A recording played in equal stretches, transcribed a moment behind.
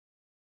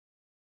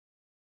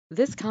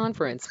This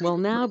conference will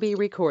now be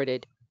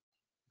recorded.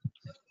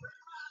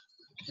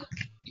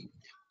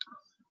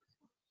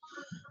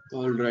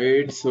 All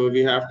right, so we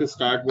have to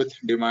start with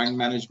demand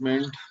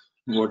management.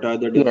 What are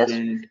the Yes.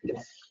 different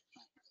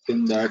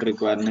in that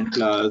requirement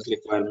class,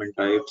 requirement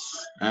types,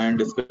 and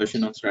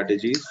discussion of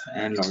strategies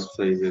and lot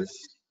sizes.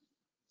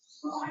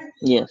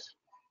 Yes.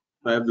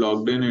 I have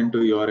logged in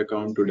into your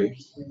account today.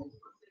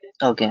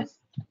 Okay.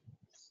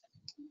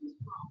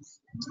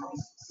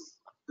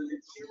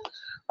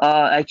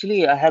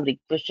 Actually, I have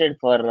requested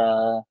for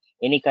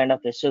any kind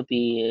of SOP.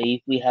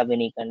 If we have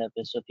any kind of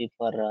SOP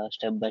for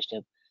step by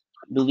step,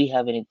 do we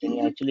have anything?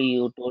 Actually,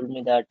 you told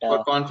me that.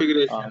 For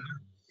configuration,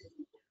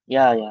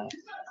 Yeah.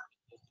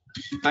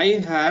 I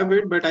have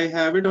it, but I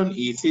have it on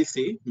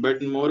ECC,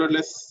 but more or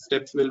less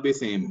steps will be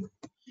same.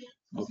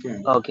 Okay,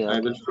 Okay. I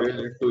will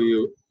share it to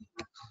you.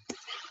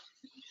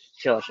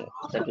 Sure.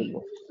 That will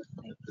go.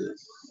 Thank you.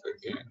 Yes,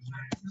 okay.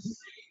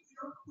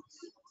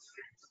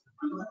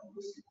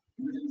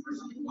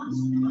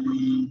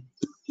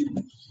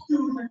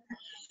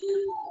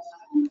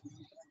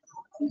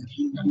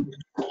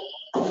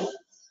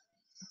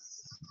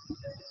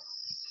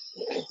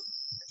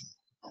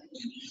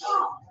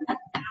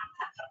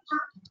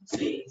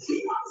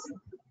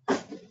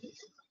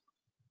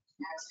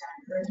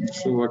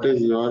 So what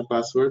is your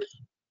password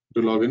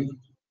to log in?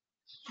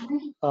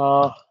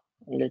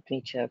 Let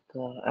me check.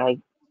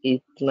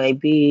 It might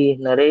be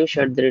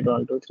Naresh at the rate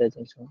 123. I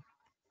think so.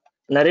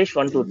 Naresh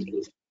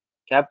 123.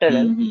 Capital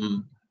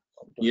N.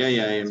 Yeah,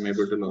 I am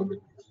able to log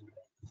in.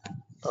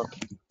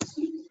 Okay.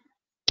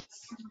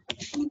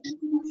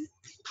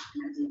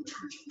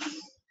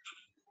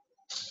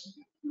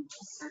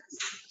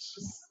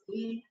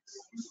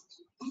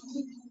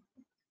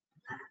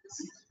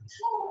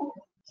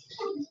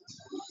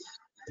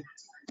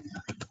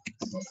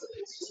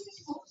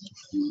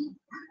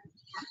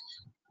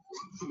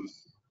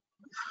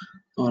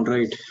 All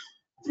right.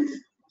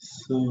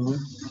 So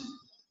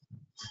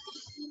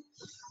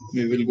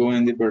we will go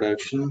in the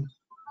production.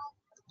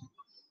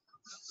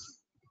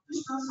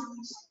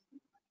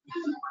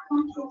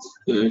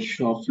 The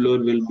shop floor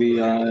will be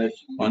our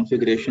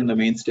configuration, the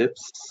main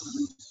steps.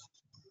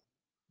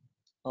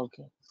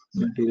 Okay.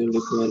 Material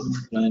requirement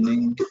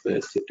planning,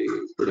 capacity,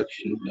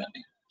 production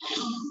planning.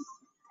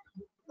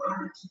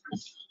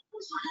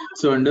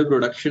 So under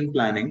production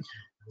planning,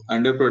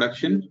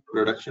 production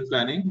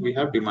planning, we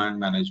have demand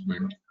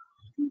management.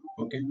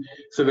 Okay.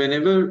 So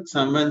whenever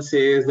someone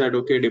says that,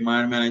 okay,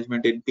 demand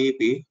management in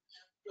PP,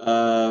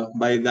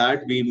 by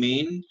that we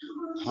mean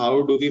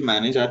how do we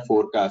manage our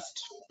forecast?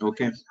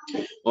 Okay.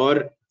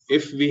 Or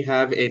if we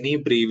have any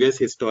previous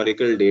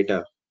historical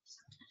data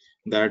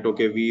that,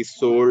 okay, we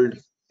sold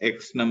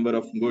X number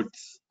of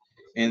goods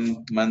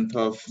in month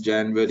of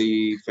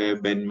January,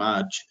 Feb, and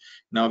March.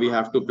 Now we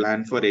have to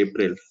plan for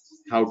April,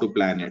 how to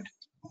plan it,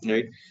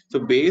 right? So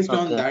based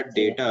on Okay. that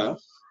data,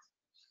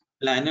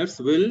 planners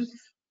will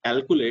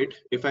calculate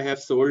if I have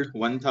sold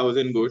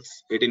 1000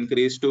 goods, it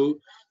increased to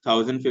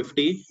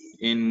 1050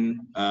 in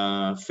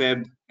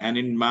Feb, and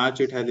in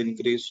March it has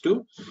increased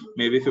to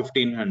maybe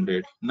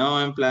 1500. Now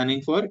I'm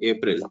planning for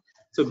April.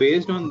 So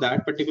based on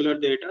that particular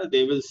data,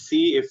 they will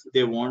see if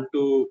they want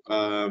to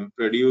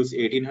produce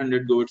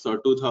 1800 goods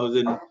or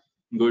 2000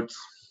 goods,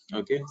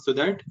 okay, so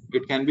that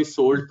it can be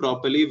sold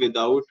properly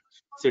without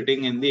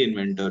sitting in the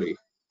inventory.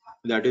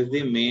 That is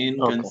the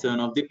main Okay. concern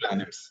of the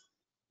planners,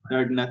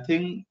 that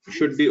nothing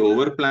should be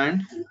over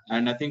planned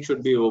and nothing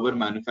should be over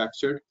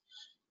manufactured.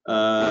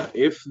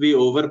 If we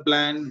over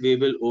plan, we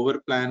will over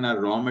plan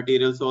our raw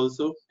materials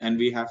also, and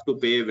we have to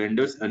pay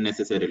vendors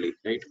unnecessarily,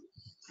 right?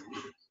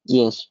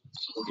 Yes.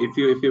 If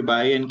you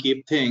buy and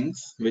keep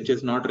things which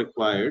is not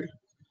required,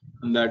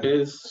 that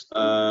is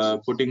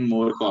putting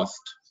more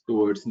cost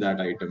towards that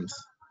items.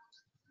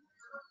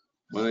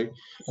 All right.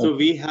 So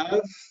we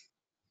have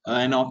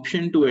an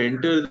option to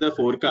enter the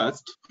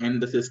forecast in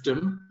the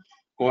system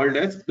called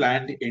as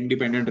planned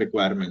independent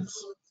requirements.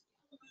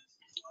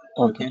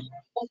 Okay.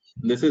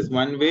 This is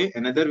one way.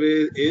 Another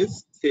way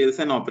is sales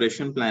and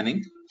operation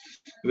planning,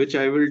 which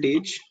I will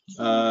teach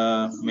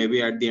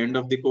maybe at the end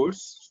of the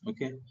course.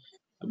 Okay.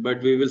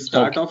 But we will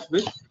start off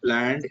with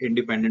planned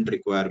independent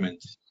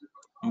requirements.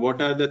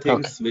 What are the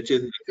things which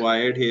is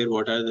required here?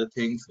 What are the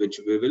things which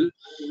we will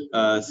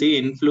see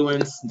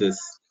influence this?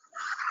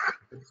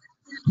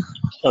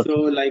 So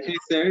like I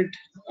said,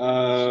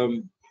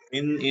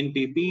 in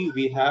PP,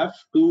 we have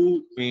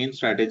two main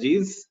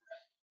strategies.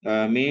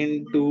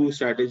 Main two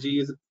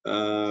strategies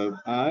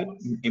are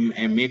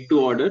make to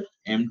order,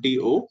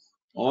 MTO,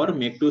 or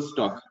make to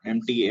stock,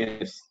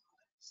 MTS.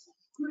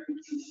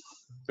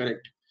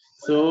 Correct.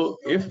 So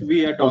if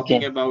we are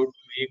talking about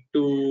make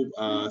to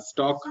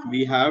stock,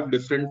 we have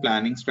different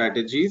planning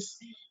strategies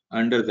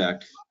under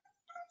that.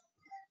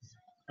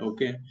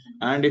 Okay.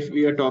 And if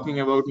we are talking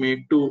about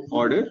make to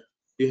order,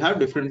 we have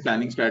different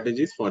planning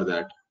strategies for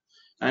that.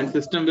 And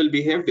system will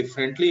behave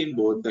differently in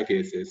both the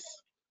cases.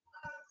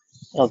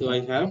 So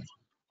I have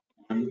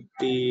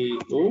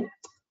MTO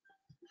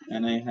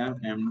and I have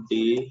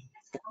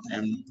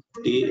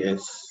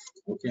MTS.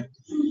 Okay,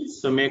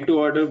 so make to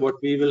order, what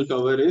we will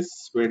cover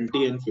is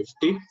 20 and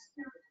 50.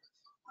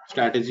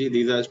 Strategy,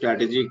 these are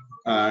strategy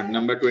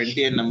number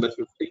 20 and number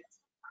 50.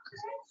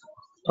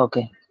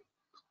 Okay.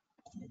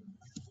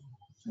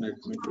 Let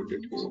me put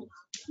it here.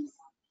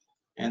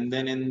 And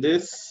then in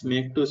this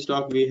make to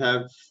stock, we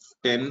have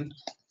 10,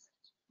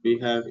 we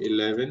have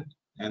 11,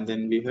 and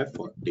then we have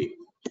 40.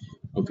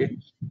 Okay,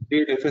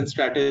 3 different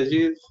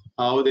strategies,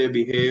 how they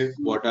behave,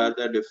 what are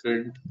the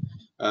different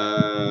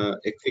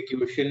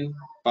execution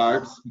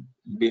parts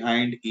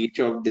behind each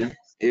of them.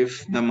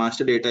 If the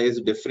master data is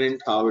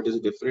different, how it is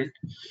different,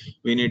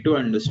 we need to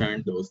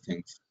understand those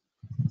things.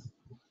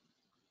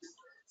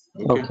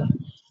 Okay. Okay.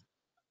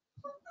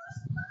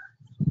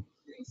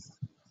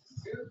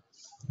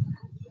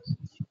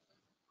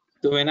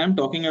 So when I'm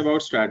talking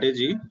about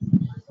strategy,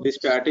 the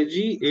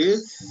strategy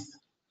is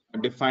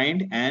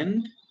defined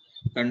and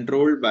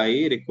controlled by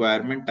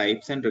requirement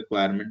types and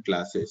requirement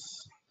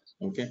classes.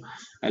 Okay,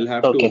 I'll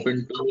have to Okay.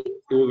 open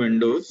two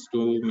windows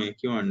to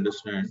make you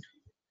understand.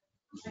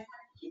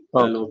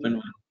 I'll Okay. open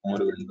one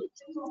more window.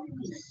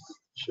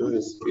 Show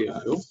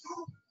SPRO.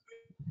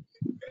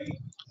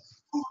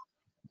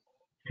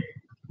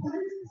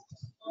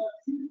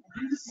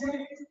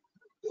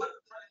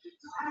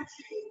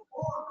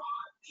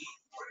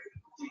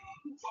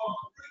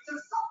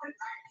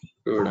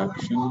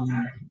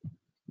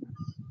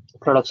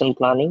 Production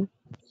planning,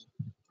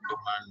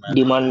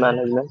 demand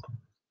management,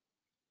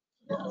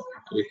 plant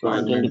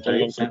Requirement independent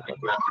types and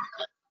requirement. requirement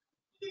types.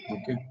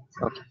 Okay.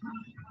 Okay.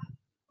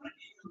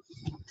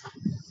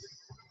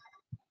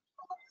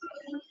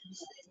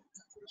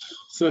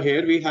 So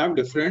here we have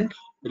different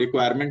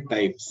requirement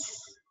types.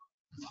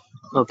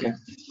 Okay.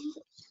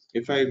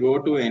 If I go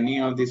to any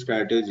of the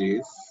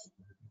strategies,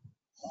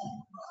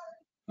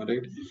 all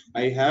right,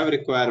 I have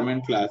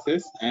requirement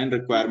classes and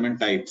requirement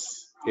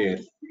types here.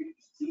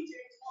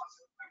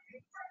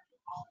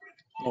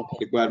 Okay.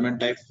 Requirement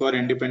types for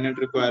independent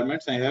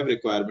requirements, I have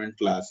requirement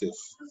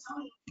classes.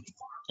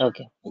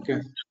 Okay. Okay.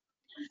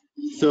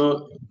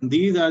 So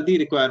these are the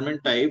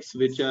requirement types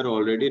which are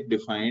already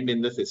defined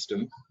in the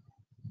system.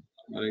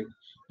 All right.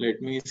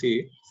 Let me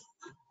see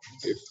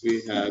if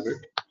we have it.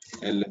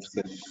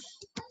 LSF.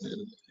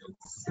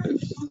 LSF.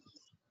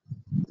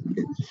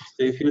 Okay.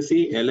 So if you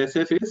see,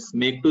 LSF is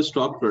make to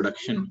stock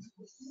production.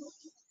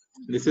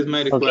 This is my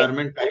Okay.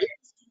 requirement type,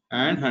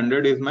 and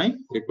 100 is my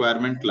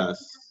requirement class.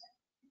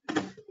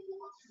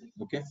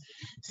 Okay,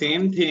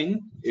 same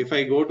thing. If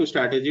I go to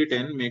strategy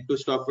 10, make to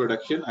stock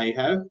production, I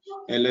have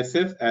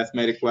LSF as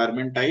my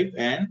requirement type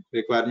and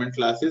requirement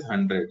class is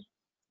 100.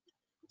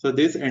 So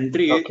this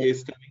entry Okay.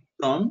 is coming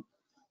from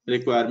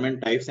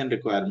requirement types and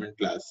requirement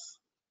class.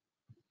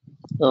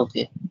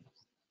 Okay.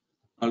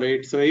 All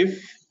right, so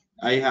if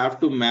I have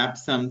to map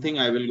something,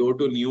 I will go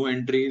to new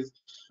entries.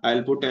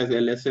 I'll put as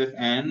LSF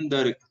and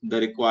the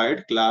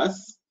required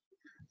class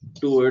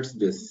towards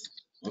this.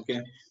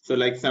 Okay, so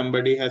like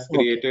somebody has Okay.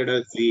 created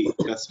a Z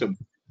custom.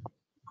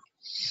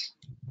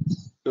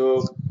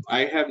 So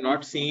I have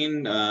not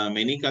seen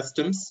many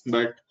customs,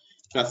 but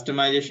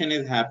customization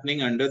is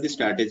happening under the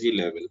strategy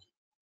level.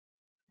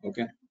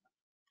 Okay.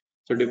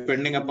 So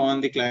depending upon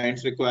the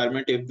client's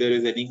requirement, if there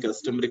is any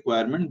custom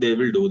requirement, they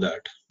will do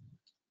that.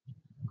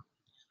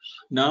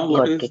 Now,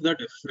 what Got is it. the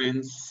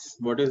difference?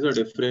 What is the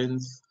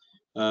difference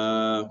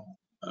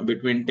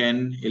between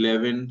 10,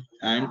 11,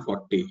 and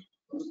 40?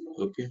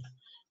 Okay.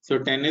 So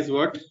 10 is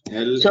what?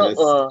 So,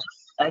 LS.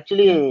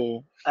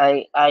 actually,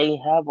 I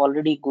have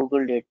already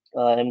Googled it,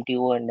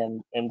 MTO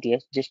and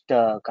MTS. Just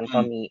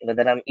confirm me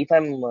whether if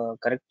I'm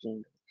correct.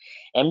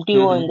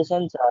 MTO in Mm-hmm. the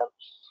sense,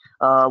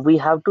 we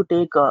have to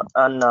take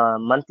an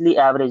monthly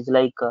average.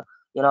 Like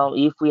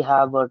if we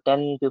have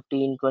 10,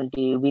 15,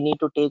 20, we need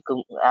to take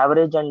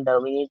average, and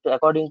we need to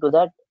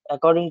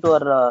according to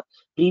our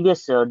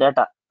previous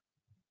data,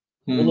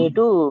 we need Hmm.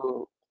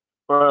 to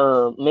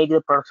make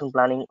the production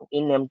planning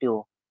in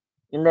MTO.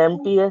 In the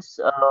MTS,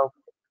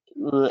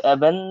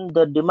 when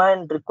the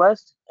demand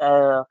requests,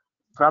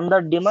 from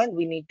the demand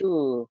we need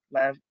to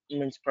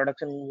means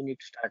production we need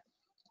to start.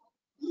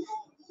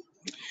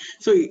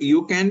 So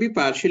you can be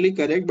partially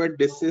correct, but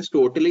this is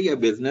totally a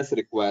business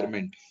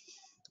requirement.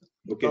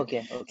 Okay.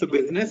 Okay. So Okay.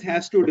 business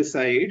has to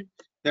decide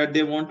that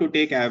they want to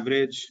take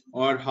average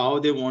or how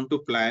they want to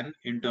plan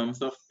in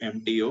terms of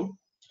MTO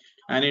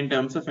and in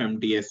terms of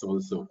MTS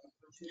also.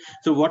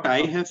 So what I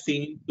Okay. have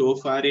seen so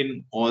far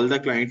in all the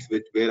clients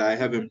where I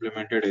have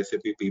implemented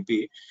SAP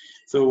PP,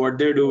 so what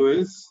they do Okay.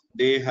 is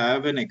they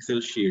have an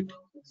Excel sheet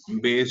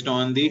based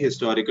on the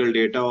historical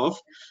data of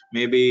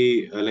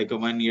maybe like a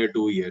 1 year,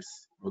 2 years.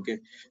 Okay,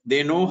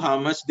 they know how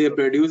much they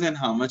produce and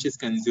how much is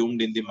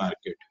consumed in the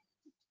market.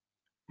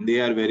 They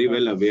are very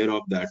well Okay. aware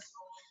of that.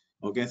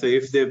 Okay, so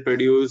if they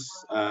produce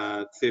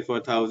say for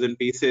 1,000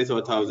 pieces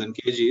or 1,000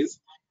 kgs,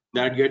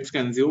 that gets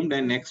consumed,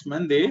 and next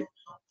month they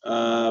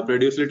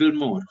produce little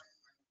more.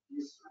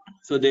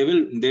 So they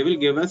will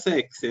give us an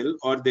Excel,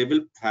 or they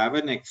will have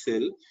an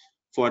Excel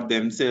for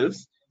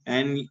themselves,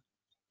 and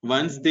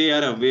once they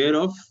are aware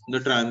of the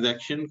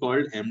transaction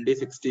called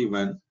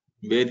MD61,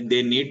 where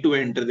they need to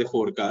enter the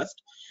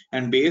forecast,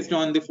 and based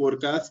on the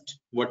forecast,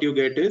 what you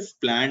get is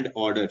planned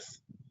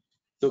orders.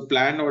 So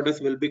planned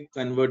orders will be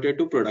converted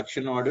to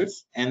production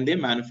orders, and they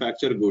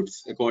manufacture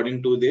goods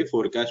according to the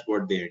forecast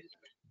what they enter.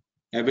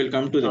 I will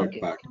come to that Okay.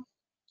 part.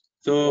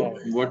 So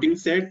what you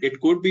said, it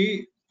could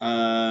be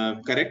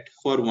correct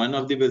for one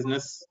of the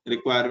business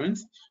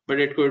requirements, but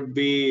it could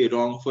be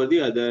wrong for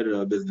the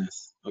other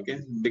business. Okay,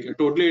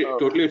 totally,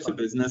 it's a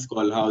business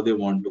call how they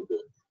want to go.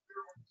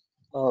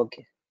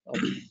 Okay.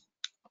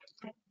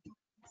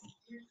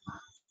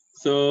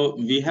 So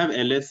we have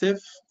LSF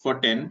for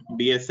 10,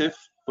 BSF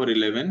for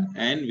 11,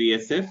 and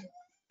VSF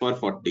for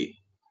 40.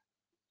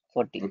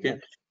 40. Okay,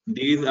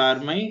 these are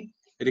my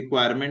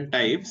requirement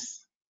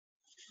types.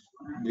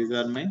 These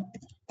are my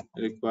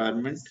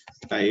requirement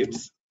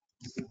types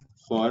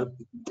for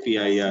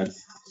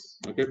PIRs.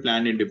 Okay,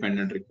 planned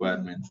independent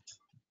requirements.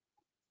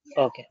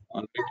 Okay.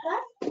 All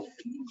right.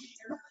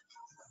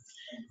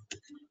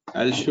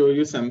 I'll show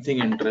you something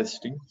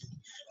interesting.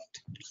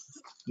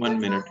 1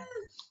 minute.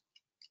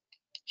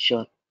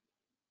 Sure.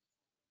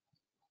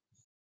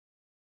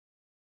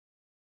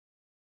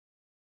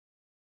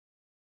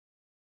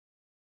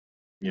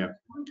 Yeah.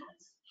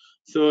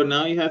 So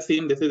now you have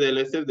seen this is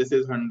LSF, this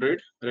is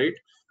 100, right?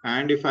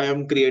 And if I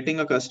am creating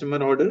a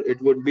customer order, it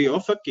would be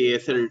of a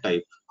KSL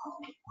type.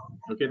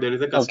 Okay, there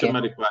is a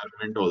customer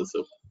requirement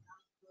also.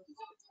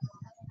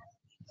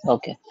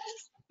 Okay.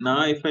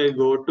 Now if I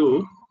go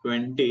to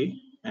 20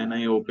 and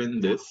I open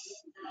this,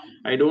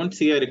 I don't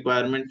see a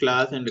requirement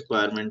class and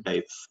requirement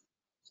types.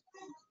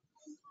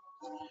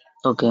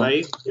 Okay.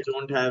 Why we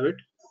don't have it?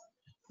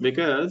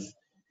 Because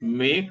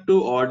make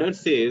to order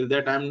says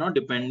that I'm not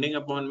depending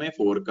upon my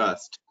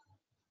forecast.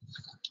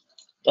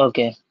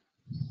 Okay.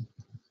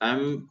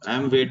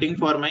 I'm waiting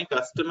for my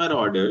customer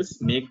orders,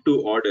 make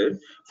to order.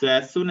 So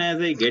as soon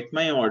as I get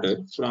my order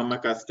from a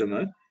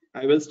customer,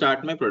 I will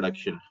start my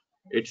production.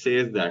 It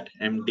says that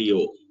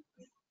MTO.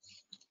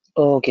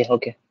 Okay.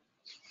 Okay.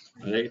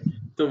 Right.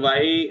 So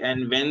why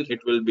and when it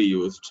will be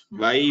used?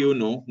 Why,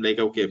 like,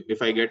 okay,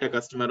 if I get a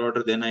customer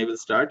order, then I will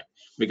start,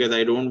 because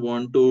I don't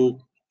want to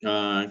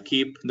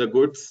keep the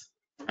goods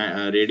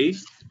ready.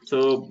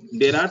 So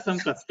there are some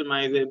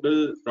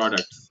customizable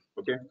products.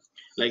 Okay,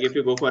 like if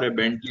you go for a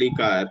Bentley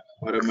car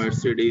or a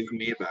Mercedes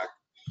Maybach,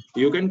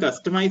 you can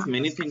customize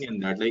many things in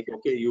that. Like,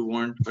 okay, you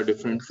want a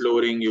different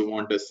flooring, you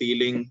want a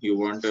ceiling, you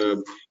want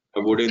a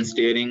wooden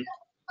steering.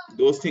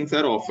 Those things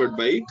are offered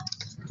by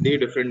the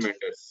different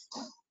vendors.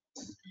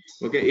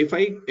 Okay, if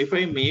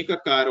I make a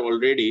car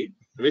already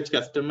which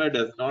customer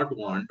does not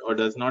want or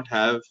does not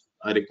have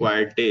a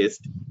required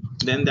taste,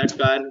 then that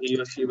car he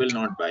or she will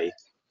not buy.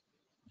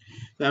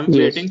 So I'm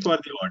waiting for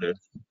the order.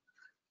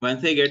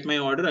 Once I get my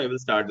order, I will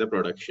start the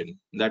production.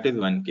 That is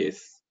one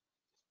case.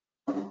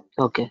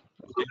 Okay.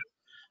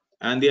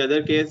 And the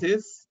other case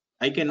is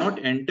I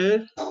cannot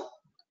enter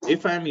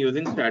if I'm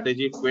using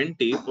strategy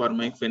 20 for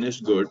my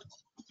finished good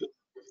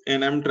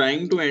and I'm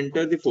trying to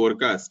enter the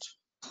forecast.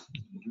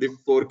 The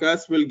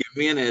forecast will give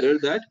me an error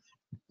that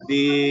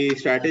the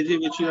strategy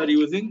which you are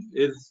using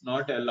is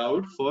not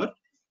allowed for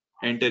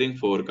entering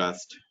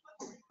forecast.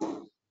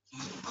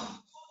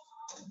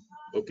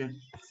 Okay,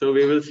 so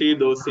we will see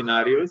those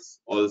scenarios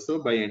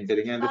also by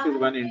entering, and this is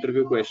one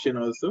interview question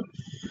also.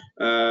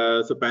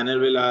 So panel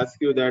will ask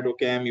you that,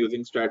 okay, I'm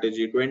using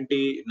strategy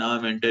 20, now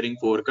I'm entering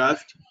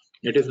forecast,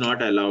 it is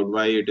not allowed,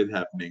 why it is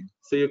happening?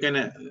 So you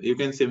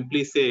can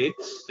simply say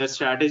that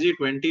strategy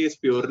 20 is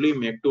purely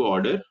make to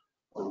order,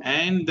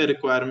 and the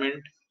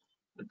requirement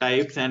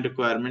types and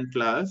requirement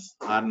class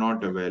are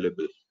not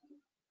available.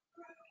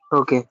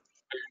 Okay.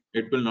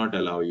 It will not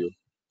allow you.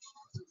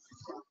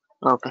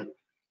 Okay.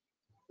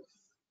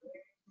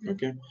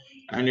 Okay,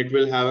 and it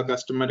will have a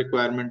customer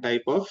requirement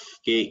type of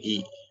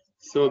KE.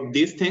 So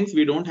these things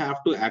we don't have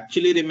to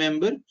actually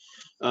remember,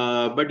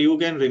 but you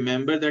can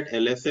remember that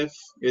LSF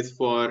is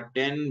for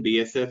 10,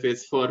 BSF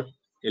is for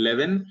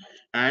 11,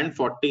 and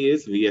 40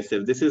 is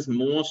VSF. This is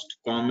most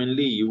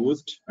commonly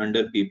used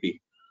under PP.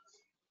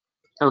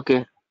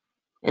 Okay.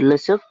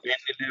 LSF, 10,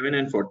 11,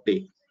 and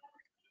 40.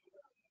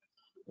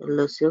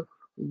 LSF,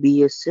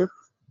 BSF,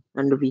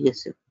 and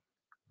VSF.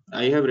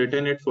 I have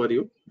written it for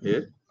you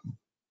here.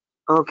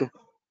 Okay.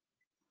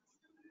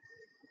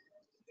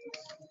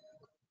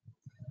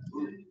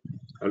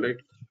 All right.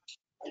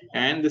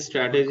 And the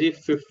strategy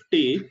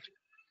 50,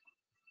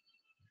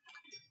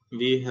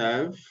 we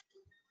have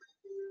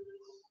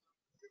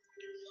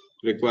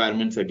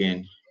requirements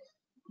again.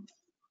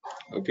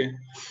 Okay,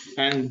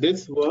 and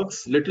this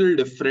works little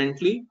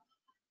differently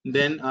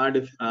than our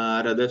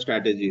other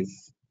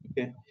strategies.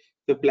 Okay,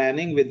 so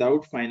planning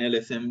without final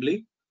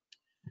assembly,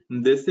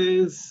 this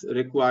is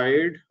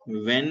required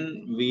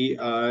when we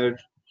are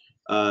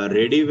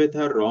ready with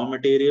our raw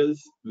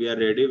materials, we are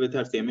ready with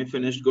our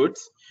semi-finished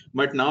goods,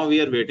 but now we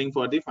are waiting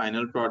for the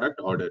final product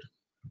order.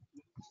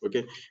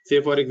 Okay,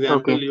 say for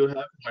example, you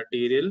have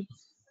material.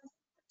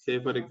 Say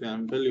for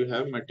example, you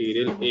have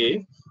material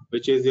A,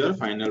 which is your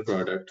final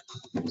product.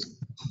 Okay.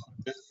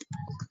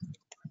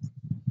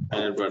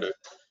 Final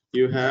product.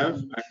 you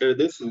have under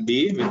this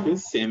B, which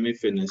is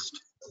semi-finished.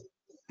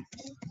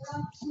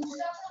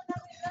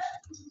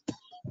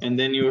 And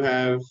then you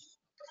have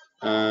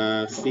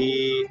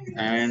C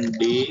and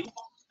D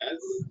as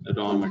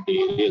raw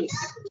materials.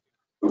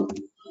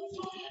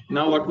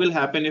 Now, what will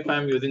happen if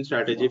I'm using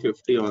strategy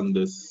 50 on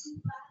this?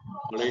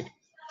 All right.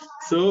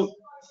 So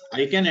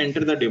I can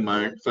enter the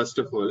demand first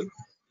of all.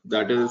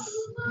 That is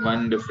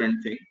one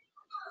different thing.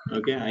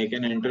 Okay, I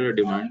can enter a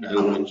demand.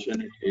 I'll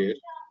mention it here.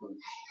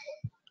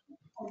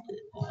 Okay,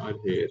 or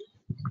here.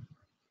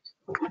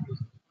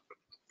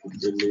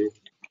 Delete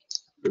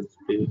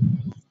 50.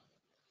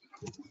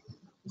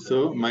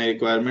 So my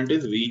requirement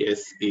is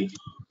VSE.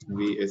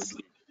 VSE.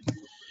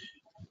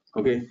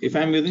 Okay, if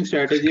I'm using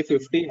strategy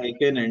 50, I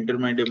can enter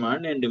my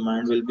demand and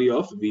demand will be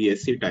of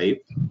VSE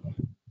type.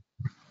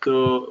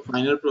 So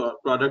final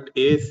product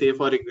A, say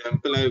for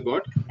example, I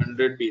got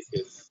 100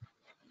 pieces,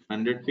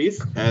 100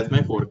 piece as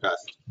my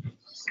forecast.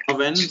 Now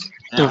when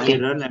I Okay.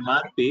 run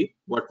MRP,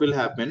 what will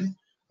happen?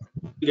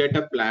 I get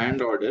a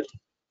planned order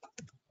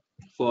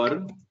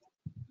for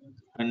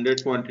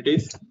 100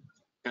 quantities,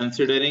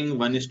 considering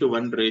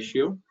 1:1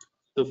 ratio.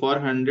 So for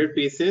 100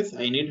 pieces,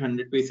 I need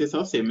 100 pieces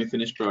of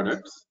semi-finished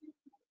products.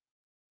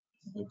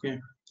 Okay.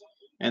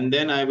 And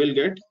then I will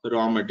get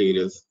raw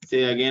materials,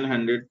 say again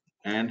 100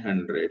 and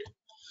 100.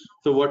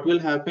 So what will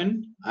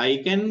happen? I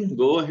can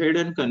go ahead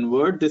and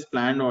convert this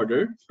planned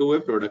order to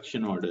a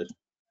production order.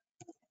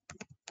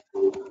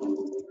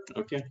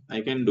 Okay,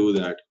 I can do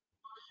that.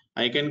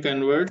 I can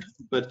convert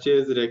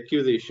purchase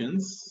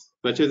requisitions.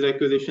 Purchase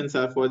requisitions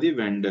are for the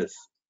vendors.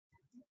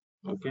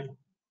 Okay,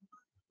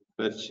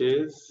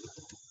 purchase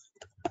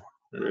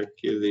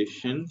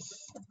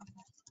requisitions.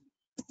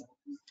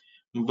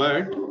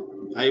 But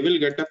I will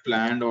get a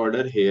planned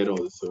order here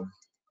also.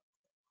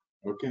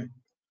 Okay,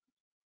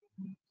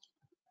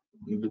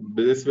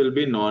 this will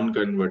be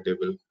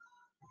non-convertible.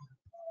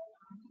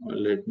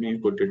 Let me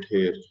put it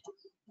here.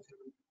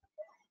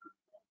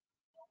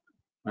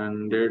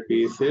 100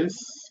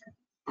 pieces,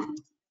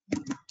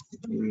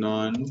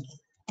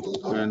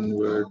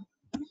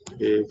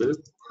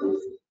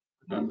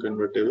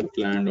 non-convertible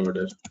planned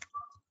order.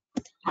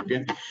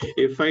 Okay,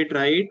 if I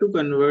try to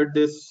convert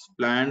this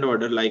planned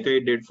order like I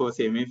did for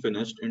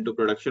semi-finished into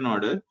production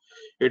order,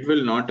 it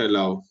will not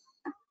allow.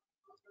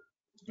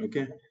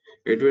 Okay,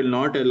 it will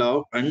not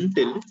allow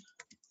until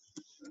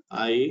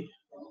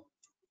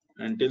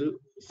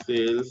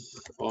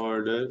sales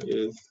order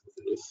is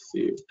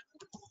received.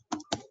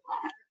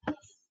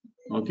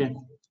 Okay,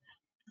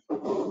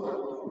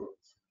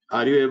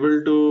 are you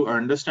able to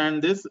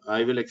understand this?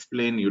 I will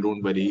explain you,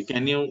 don't worry.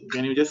 Can you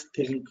just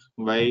think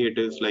why it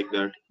is like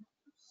that?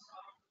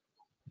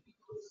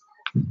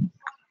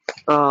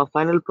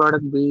 Final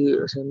product be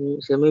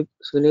semi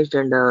finished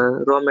and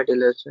raw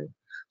materials, right?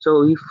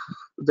 So if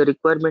the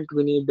requirement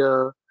we need,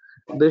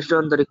 based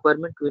on the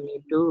requirement we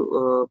need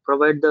to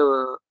provide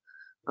the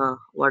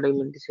what I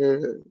mean to say,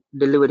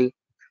 delivery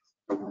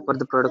for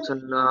the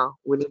production.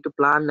 We need to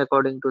plan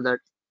according to that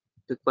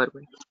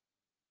requirement.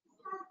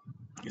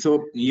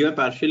 So you are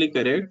partially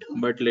correct,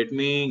 but let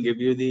me give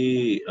you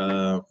the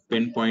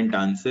pinpoint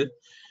answer.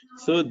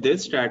 So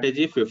this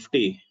strategy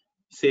 50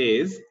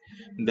 says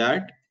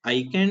that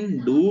I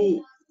can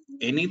do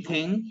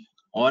anything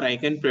or I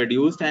can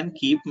produce and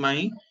keep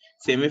my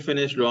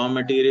semi-finished raw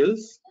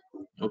materials,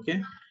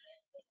 okay,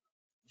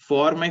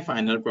 for my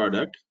final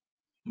product,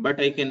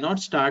 but I cannot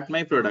start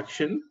my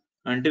production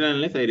until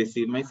unless I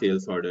receive my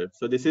sales order.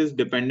 So this is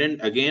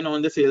dependent again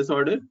on the sales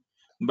order,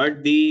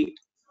 but the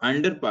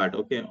under part,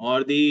 okay,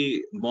 or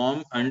the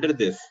bomb under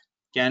this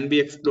can be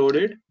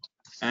exploded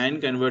and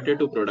converted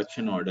to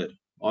production order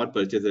or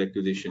purchase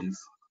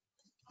requisitions.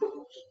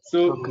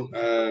 So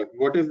Okay.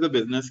 what is the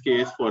business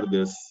case for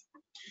this?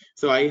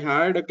 So I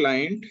had a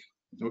client,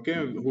 okay,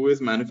 who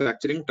is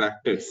manufacturing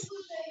tractors,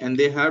 and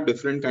they have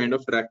different kind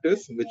of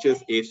tractors, which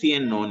is AC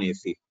and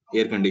non-AC,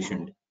 air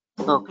conditioned.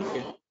 Okay.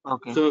 Okay.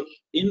 Okay. So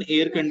in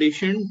air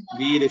conditioned,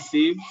 we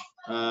receive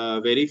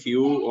very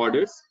few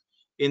orders.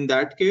 In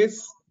that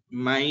case,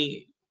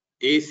 my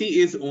AC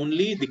is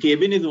only, the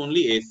cabin is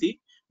only AC,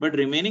 but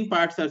remaining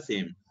parts are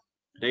same,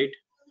 right?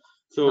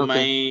 So Okay.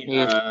 my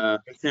Yes.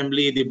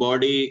 assembly, the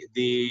body,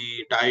 the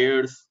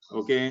tires,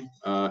 okay,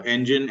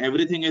 engine,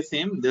 everything is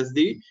same. Just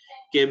the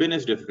cabin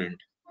is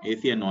different,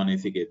 AC and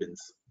non-AC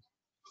cabins.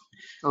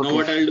 Now Okay.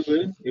 what I'll do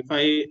is, if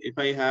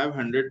I have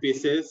 100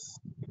 pieces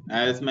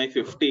as my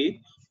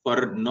 50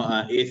 for no,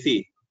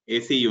 AC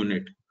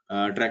unit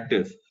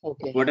tractors,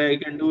 Okay. what I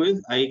can do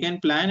is I can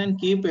plan and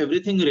keep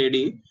everything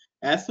ready.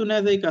 As soon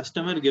as a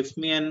customer gives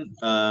me an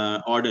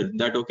order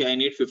that okay, I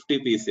need 50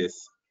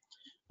 pieces,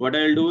 what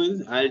I'll do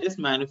is I'll just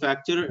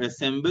manufacture,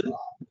 assemble.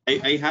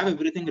 I have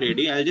everything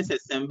ready. I'll just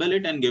assemble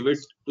it and give it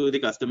to the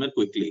customer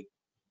quickly,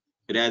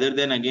 rather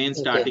than again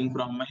Okay. starting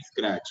from my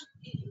scratch.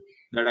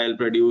 That I'll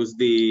produce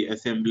the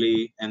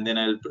assembly and then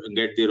I'll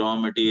get the raw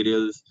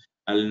materials.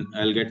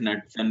 I'll get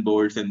nuts and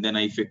bolts and then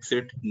I fix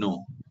it.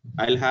 No,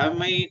 I'll have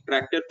my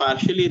tractor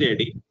partially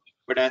ready,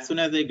 but as soon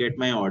as I get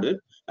my order,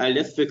 I'll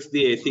just fix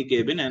the AC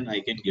cabin and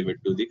I can give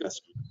it to the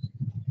customer.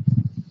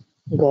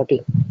 Got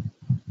it.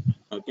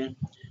 Okay,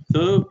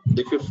 so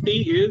the 50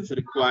 is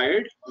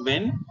required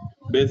when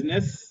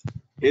business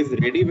is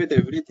ready with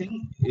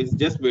everything, is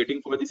just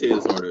waiting for the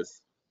sales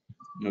orders.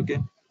 Okay,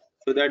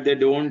 so that they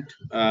don't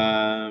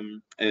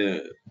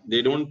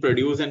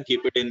produce and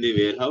keep it in the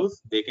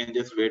warehouse. They can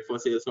just wait for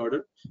sales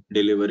order,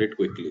 deliver it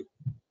quickly.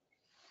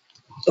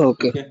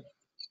 Okay. Okay,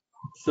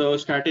 so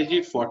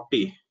strategy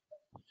 40.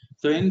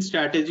 So in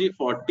strategy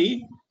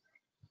 40,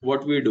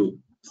 what we do?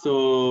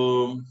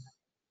 So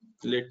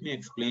let me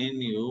explain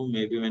you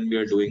maybe when we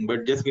are doing,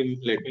 but just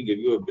let me give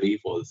you a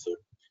brief also.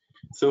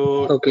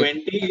 So Okay.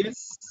 20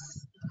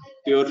 is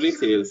purely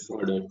sales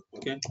order.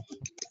 Okay,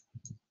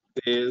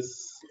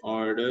 sales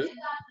order,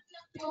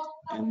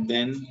 and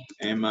then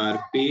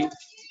MRP,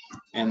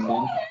 and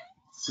then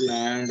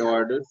planned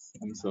orders.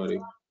 I'm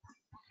sorry.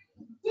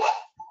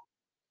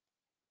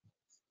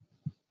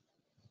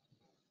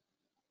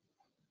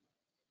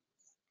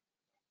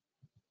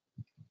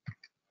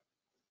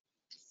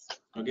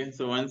 Okay,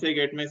 so once I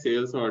get my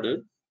sales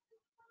order,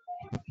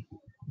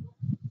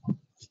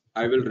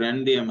 I will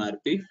run the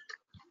MRP.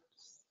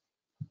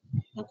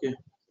 Okay,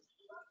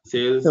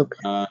 sales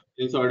Okay.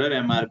 sales order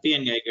MRP,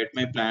 and I get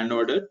my planned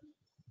order,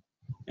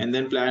 and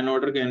then plan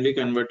order can be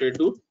converted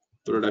to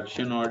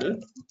production order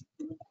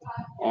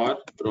or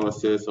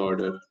process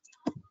order.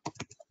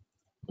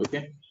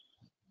 Okay,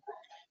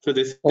 so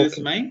this is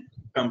Okay. my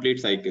complete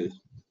cycle.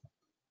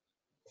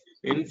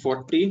 In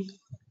 40,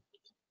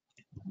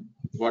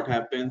 what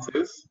happens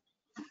is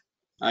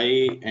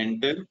I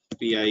enter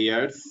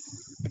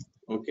PIRs.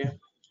 Okay,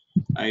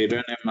 I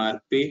run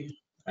MRP,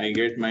 I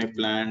get my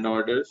planned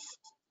orders,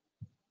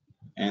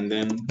 and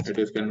then it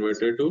is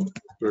converted to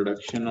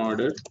production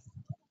order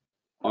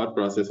or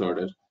process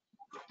order.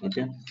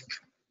 Okay,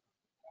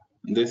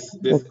 this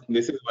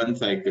is one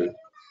cycle.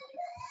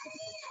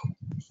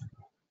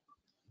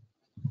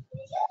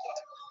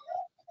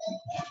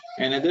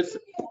 Another